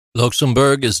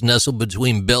Luxembourg is nestled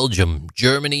between Belgium,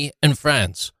 Germany, and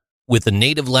France, with a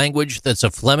native language that's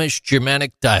a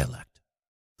Flemish-Germanic dialect.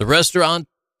 The restaurant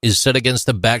is set against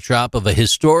the backdrop of a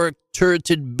historic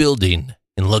turreted building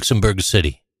in Luxembourg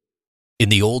City. In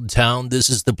the old town, this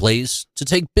is the place to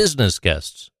take business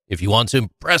guests if you want to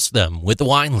impress them with the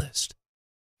wine list.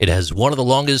 It has one of the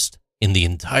longest in the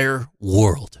entire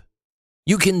world.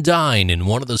 You can dine in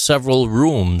one of the several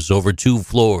rooms over 2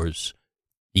 floors,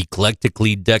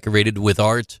 eclectically decorated with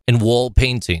art and wall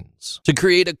paintings to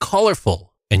create a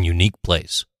colorful and unique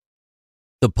place.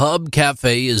 The pub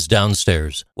cafe is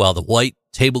downstairs, while the white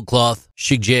tablecloth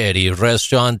Chiggeri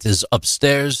restaurant is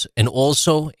upstairs and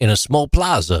also in a small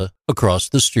plaza across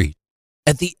the street,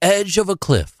 at the edge of a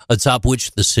cliff atop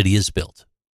which the city is built.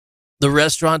 The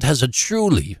restaurant has a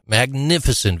truly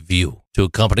magnificent view to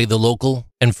accompany the local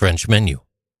and French menu.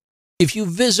 If you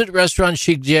visit Restaurant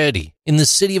Chiggeri in the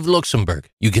city of Luxembourg,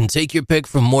 you can take your pick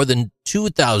from more than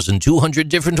 2,200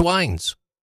 different wines.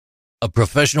 A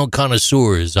professional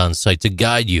connoisseur is on site to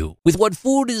guide you with what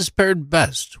food is paired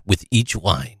best with each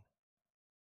wine.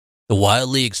 The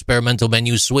wildly experimental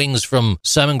menu swings from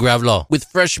salmon gravelot with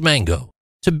fresh mango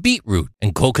to beetroot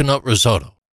and coconut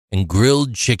risotto and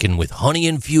grilled chicken with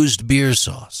honey-infused beer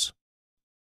sauce.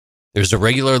 There's a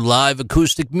regular live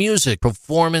acoustic music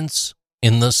performance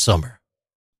in the summer.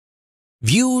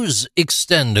 Views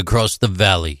extend across the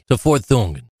valley to Fort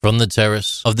Thungen from the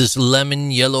terrace of this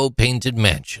lemon-yellow painted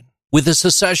mansion, with a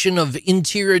succession of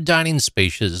interior dining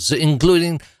spaces,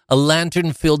 including a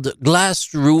lantern-filled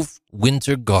glass-roofed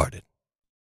winter garden.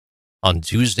 On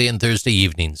Tuesday and Thursday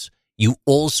evenings, you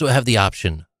also have the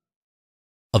option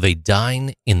of a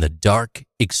dine-in-the-dark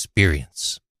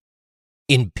experience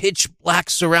in pitch-black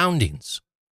surroundings.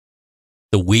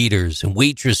 The waiters and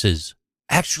waitresses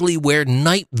actually wear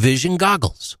night vision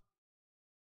goggles.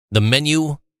 The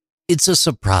menu, it's a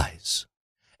surprise,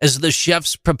 as the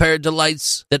chefs prepare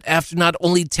delights that, after not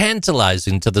only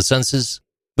tantalizing to the senses,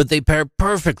 but they pair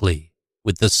perfectly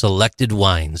with the selected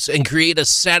wines and create a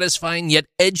satisfying yet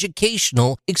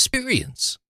educational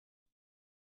experience.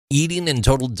 Eating in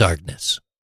total darkness,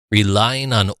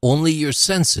 relying on only your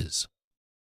senses.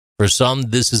 For some,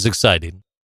 this is exciting,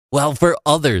 while for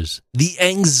others, the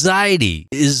anxiety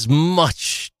is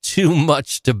much too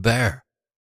much to bear.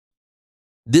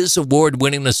 This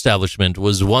award-winning establishment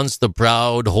was once the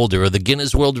proud holder of the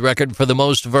Guinness World Record for the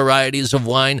most varieties of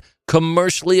wine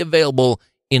commercially available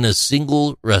in a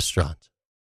single restaurant,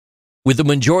 with the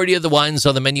majority of the wines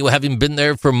on the menu having been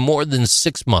there for more than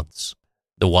 6 months.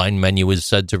 The wine menu is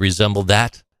said to resemble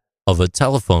that of a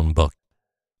telephone book.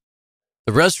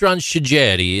 The Restaurant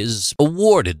Chiggeri is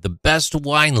awarded the best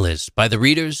wine list by the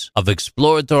readers of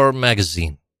Explorateur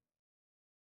magazine.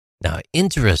 Now,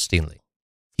 interestingly,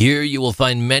 here you will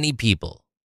find many people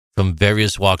from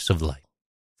various walks of life.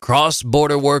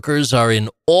 Cross-border workers are in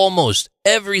almost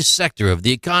every sector of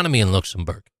the economy in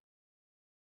Luxembourg.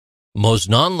 Most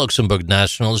non-Luxembourg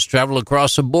nationals travel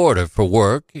across the border for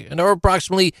work and are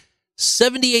approximately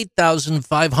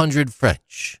 78,500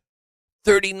 French,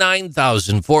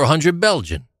 39,400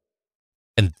 Belgian,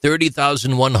 and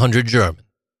 30,100 German.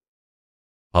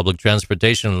 Public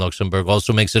transportation in Luxembourg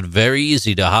also makes it very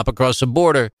easy to hop across the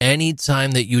border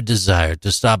anytime that you desire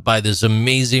to stop by this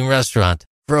amazing restaurant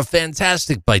for a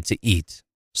fantastic bite to eat,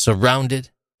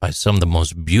 surrounded by some of the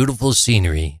most beautiful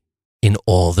scenery in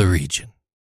all the region.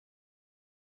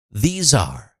 These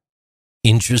are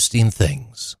Interesting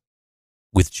Things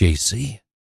with JC.